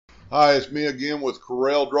Hi, it's me again with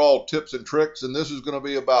Corel Draw Tips and Tricks, and this is going to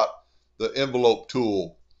be about the envelope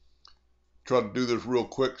tool. Try to do this real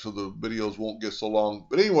quick so the videos won't get so long.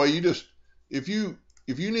 But anyway, if you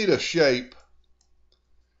need a shape,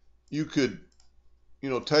 you could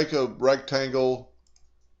take a rectangle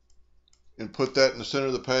and put that in the center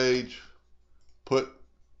of the page. Put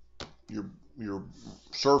your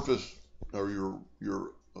surface or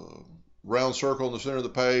your round circle in the center of the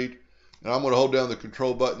page, and I'm going to hold down the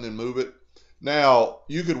control button and move it. Now,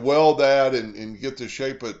 you could weld that and get the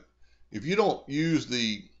shape, but if you don't use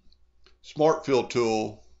the Smart Fill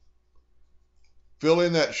tool, fill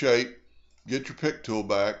in that shape, get your pick tool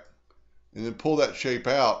back, and then pull that shape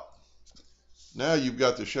out. Now you've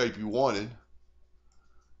got the shape you wanted.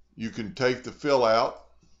 You can take the fill out.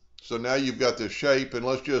 So now you've got this shape, and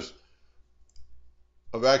I've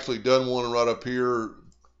actually done one right up here,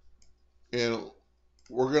 and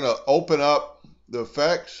we're going to open up the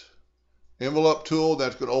effects envelope tool.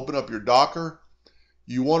 That's going to open up your Docker.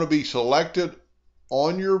 You want to be selected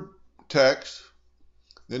on your text,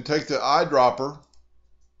 then take the eyedropper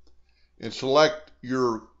and select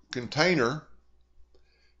your container,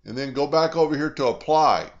 and then go back over here to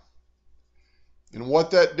apply. And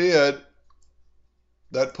what that did,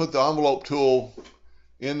 that put the envelope tool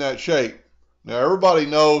in that shape. Now everybody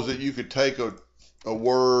knows that you could take a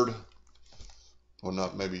word, well,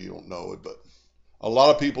 not, maybe you don't know it, but a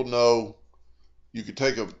lot of people know you could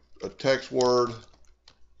take a text word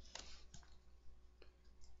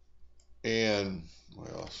and,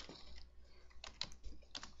 well,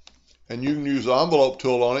 and you can use the envelope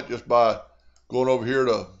tool on it just by going over here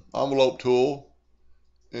to envelope tool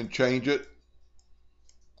and change it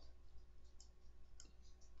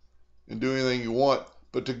and do anything you want.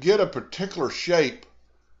 But to get a particular shape,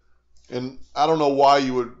 and I don't know why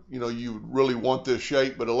you would really want this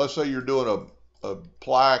shape, but let's say you're doing a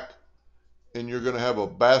plaque and you're going to have a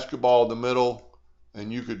basketball in the middle,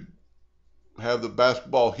 and you could have the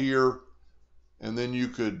basketball here, and then you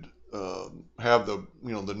could have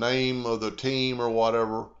the name of the team or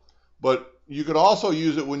whatever. But you could also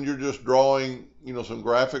use it when you're just drawing some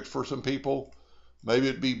graphics for some people. Maybe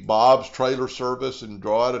it'd be Bob's Trailer Service, and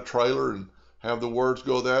draw out a trailer and have the words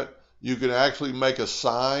go that. You can actually make a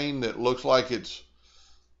sign that looks like it's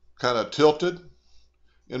kind of tilted.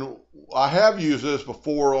 And I have used this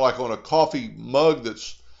before, like on a coffee mug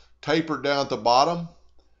that's tapered down at the bottom.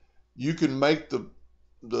 You can make the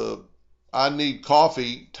I need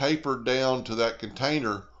coffee tapered down to that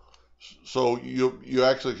container, so you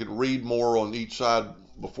actually can read more on each side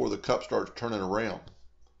before the cup starts turning around.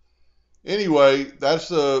 Anyway, that's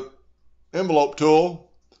the envelope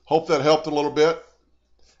tool. Hope that helped a little bit,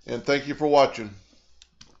 and thank you for watching.